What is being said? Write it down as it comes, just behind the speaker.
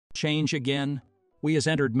change again? We has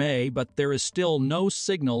entered May, but there is still no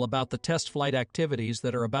signal about the test flight activities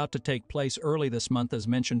that are about to take place early this month as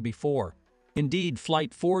mentioned before. Indeed,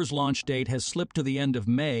 Flight 4's launch date has slipped to the end of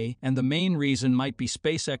May, and the main reason might be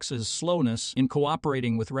SpaceX's slowness in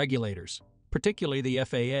cooperating with regulators, particularly the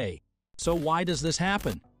FAA. So why does this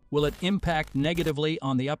happen? Will it impact negatively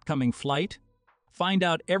on the upcoming flight? Find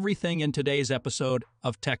out everything in today's episode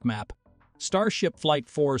of Techmap. Starship Flight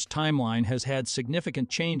 4's timeline has had significant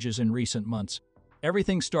changes in recent months.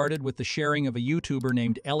 Everything started with the sharing of a YouTuber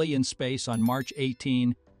named Ellie in space on March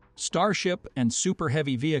 18. Starship and Super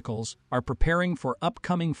Heavy vehicles are preparing for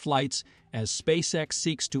upcoming flights as SpaceX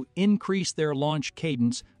seeks to increase their launch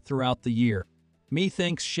cadence throughout the year. Me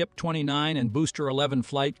thinks Ship 29 and Booster 11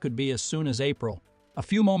 flight could be as soon as April. A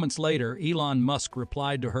few moments later, Elon Musk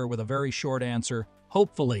replied to her with a very short answer,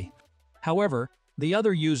 hopefully. However, the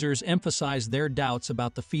other users emphasized their doubts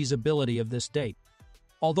about the feasibility of this date.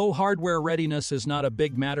 Although hardware readiness is not a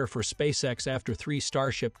big matter for SpaceX after 3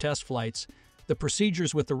 Starship test flights, the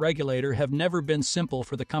procedures with the regulator have never been simple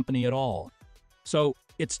for the company at all. So,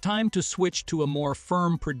 it's time to switch to a more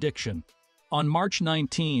firm prediction. On March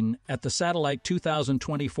 19, at the Satellite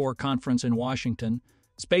 2024 conference in Washington,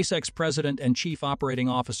 SpaceX President and Chief Operating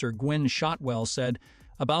Officer Gwynne Shotwell said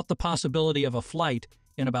about the possibility of a flight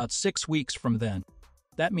in about 6 weeks from then.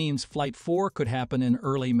 That means Flight 4 could happen in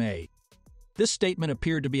early May. This statement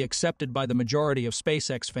appeared to be accepted by the majority of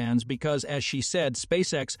SpaceX fans because, as she said,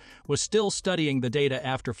 SpaceX was still studying the data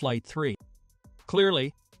after Flight 3.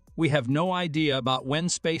 Clearly, we have no idea about when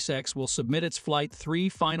SpaceX will submit its Flight 3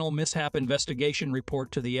 final mishap investigation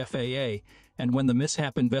report to the FAA and when the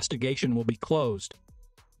mishap investigation will be closed.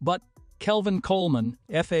 But Kelvin Coleman,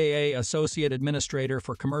 FAA Associate Administrator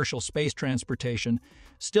for Commercial Space Transportation,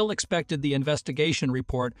 still expected the investigation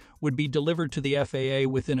report would be delivered to the FAA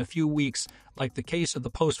within a few weeks, like the case of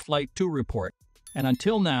the post-Flight 2 report. And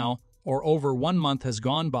until now, or over 1 month has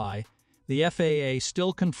gone by, the FAA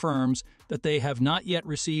still confirms that they have not yet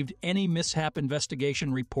received any mishap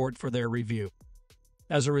investigation report for their review.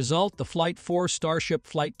 As a result, the Flight 4 Starship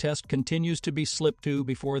flight test continues to be slipped to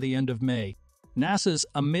before the end of May. NASA's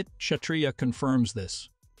Amit Kshatriya confirms this.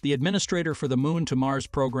 The administrator for the Moon to Mars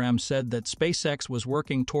program said that SpaceX was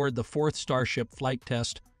working toward the 4th Starship flight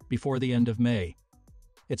test before the end of May.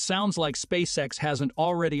 It sounds like SpaceX hasn't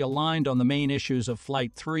already aligned on the main issues of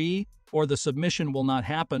Flight 3, or the submission will not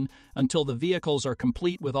happen until the vehicles are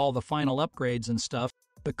complete with all the final upgrades and stuff.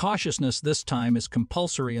 The cautiousness this time is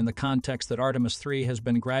compulsory in the context that Artemis 3 has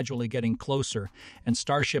been gradually getting closer, and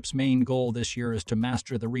Starship's main goal this year is to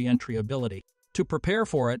master the re-entry ability. To prepare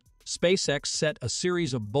for it, SpaceX set a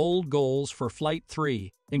series of bold goals for Flight 3,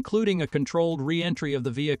 including a controlled re-entry of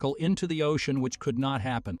the vehicle into the ocean, which could not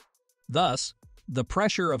happen. Thus, the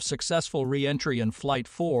pressure of successful re-entry in Flight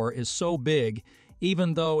 4 is so big,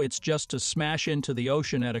 even though it's just to smash into the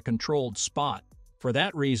ocean at a controlled spot. For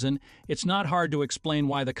that reason, it's not hard to explain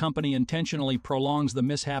why the company intentionally prolongs the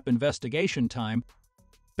mishap investigation time.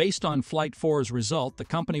 Based on Flight 4's result, the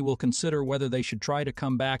company will consider whether they should try to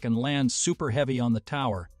come back and land Super Heavy on the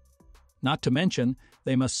tower. Not to mention,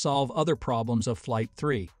 they must solve other problems of Flight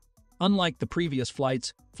 3. Unlike the previous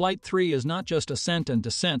flights, Flight 3 is not just ascent and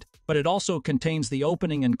descent, but it also contains the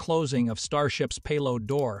opening and closing of Starship's payload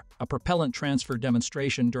door, a propellant transfer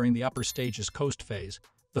demonstration during the upper stage's coast phase,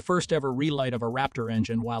 the first ever relight of a Raptor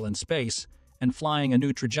engine while in space, and flying a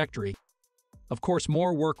new trajectory. Of course,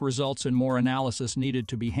 more work results in more analysis needed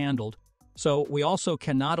to be handled, so we also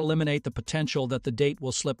cannot eliminate the potential that the date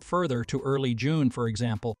will slip further to early June, for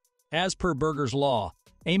example. As per Berger's law,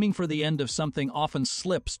 aiming for the end of something often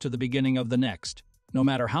slips to the beginning of the next. No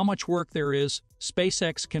matter how much work there is,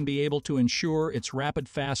 SpaceX can be able to ensure its rapid,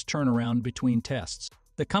 fast turnaround between tests.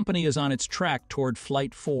 The company is on its track toward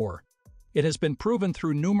Flight 4. It has been proven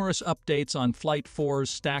through numerous updates on Flight 4's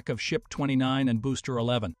stack of Ship 29 and Booster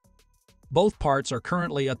 11. Both parts are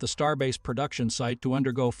currently at the Starbase production site to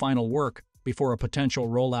undergo final work before a potential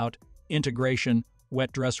rollout, integration,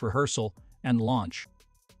 wet dress rehearsal, and launch.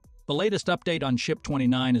 The latest update on Ship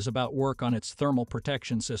 29 is about work on its thermal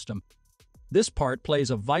protection system. This part plays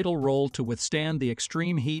a vital role to withstand the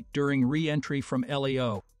extreme heat during re-entry from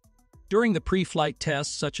LEO. During the pre-flight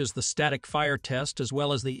tests, such as the static fire test as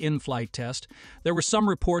well as the in-flight test, there were some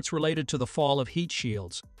reports related to the fall of heat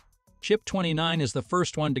shields. Ship 29 is the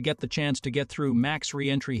first one to get the chance to get through max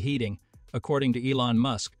re-entry heating, according to Elon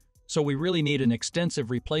Musk, so we really need an extensive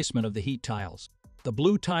replacement of the heat tiles. The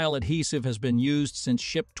blue tile adhesive has been used since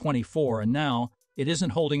Ship 24, and now it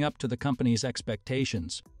isn't holding up to the company's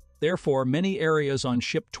expectations. Therefore, many areas on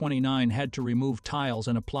Ship 29 had to remove tiles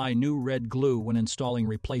and apply new red glue when installing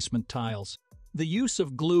replacement tiles. The use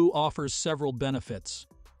of glue offers several benefits.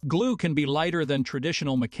 Glue can be lighter than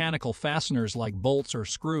traditional mechanical fasteners like bolts or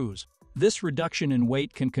screws. This reduction in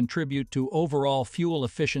weight can contribute to overall fuel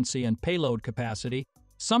efficiency and payload capacity.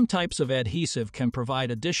 Some types of adhesive can provide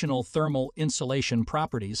additional thermal insulation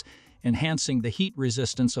properties, enhancing the heat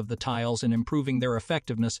resistance of the tiles and improving their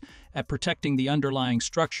effectiveness at protecting the underlying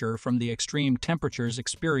structure from the extreme temperatures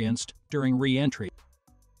experienced during re-entry.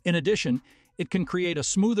 In addition, it can create a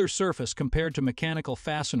smoother surface compared to mechanical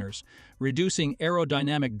fasteners, reducing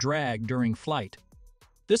aerodynamic drag during flight.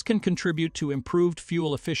 This can contribute to improved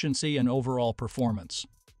fuel efficiency and overall performance.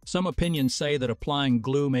 Some opinions say that applying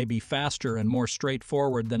glue may be faster and more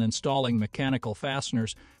straightforward than installing mechanical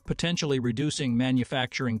fasteners, potentially reducing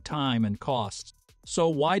manufacturing time and costs. So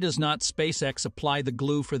why does not SpaceX apply the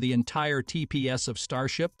glue for the entire TPS of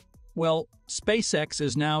Starship? Well, SpaceX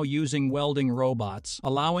is now using welding robots,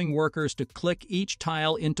 allowing workers to click each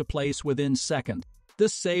tile into place within seconds.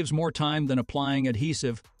 This saves more time than applying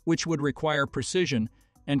adhesive, which would require precision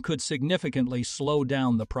and could significantly slow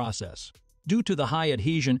down the process. Due to the high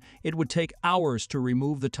adhesion, it would take hours to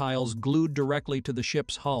remove the tiles glued directly to the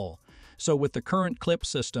ship's hull. So with the current clip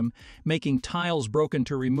system, making tiles broken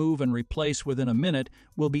to remove and replace within a minute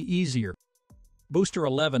will be easier. Booster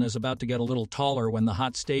 11 is about to get a little taller when the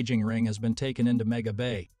hot staging ring has been taken into Mega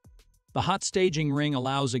Bay. The hot staging ring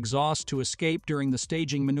allows exhaust to escape during the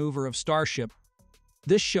staging maneuver of Starship.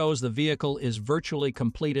 This shows the vehicle is virtually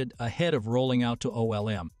completed ahead of rolling out to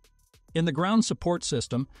OLM. In the ground support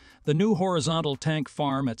system, the new horizontal tank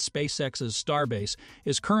farm at SpaceX's Starbase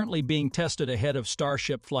is currently being tested ahead of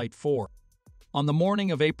Starship Flight 4. On the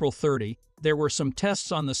morning of April 30, there were some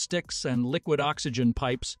tests on the sticks and liquid oxygen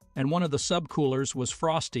pipes, and one of the subcoolers was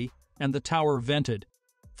frosty and the tower vented.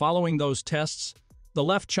 Following those tests, the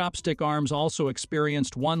left chopstick arms also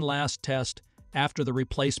experienced one last test after the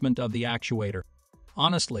replacement of the actuator.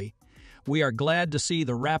 Honestly, we are glad to see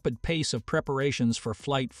the rapid pace of preparations for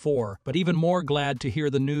Flight 4, but even more glad to hear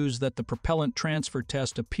the news that the propellant transfer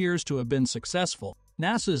test appears to have been successful.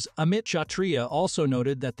 NASA's Amit Kshatriya also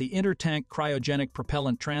noted that the intertank cryogenic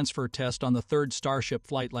propellant transfer test on the third Starship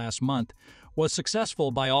flight last month was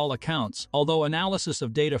successful by all accounts, although analysis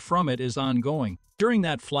of data from it is ongoing. During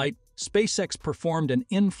that flight, SpaceX performed an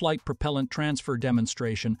in-flight propellant transfer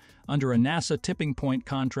demonstration under a NASA tipping point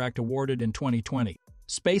contract awarded in 2020.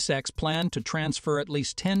 SpaceX planned to transfer at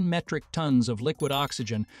least 10 metric tons of liquid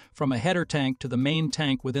oxygen from a header tank to the main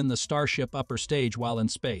tank within the Starship upper stage while in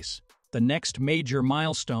space. The next major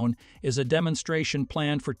milestone is a demonstration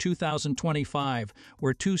planned for 2025,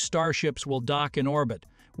 where two Starships will dock in orbit,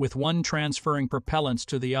 with one transferring propellants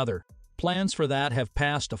to the other. Plans for that have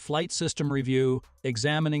passed a flight system review,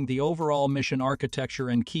 examining the overall mission architecture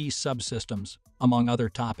and key subsystems, among other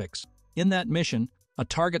topics. In that mission, a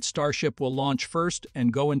target Starship will launch first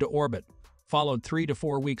and go into orbit, followed 3 to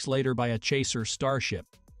 4 weeks later by a chaser Starship.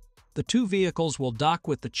 The two vehicles will dock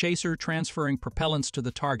with the chaser transferring propellants to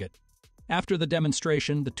the target. After the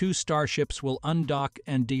demonstration, the two Starships will undock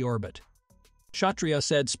and deorbit. Kshatriya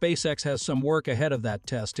said SpaceX has some work ahead of that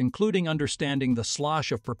test, including understanding the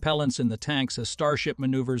slosh of propellants in the tanks as Starship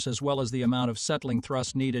maneuvers, as well as the amount of settling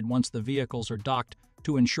thrust needed once the vehicles are docked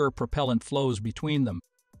to ensure propellant flows between them.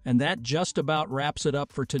 And that just about wraps it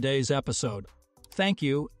up for today's episode. Thank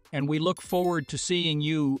you, and we look forward to seeing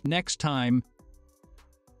you next time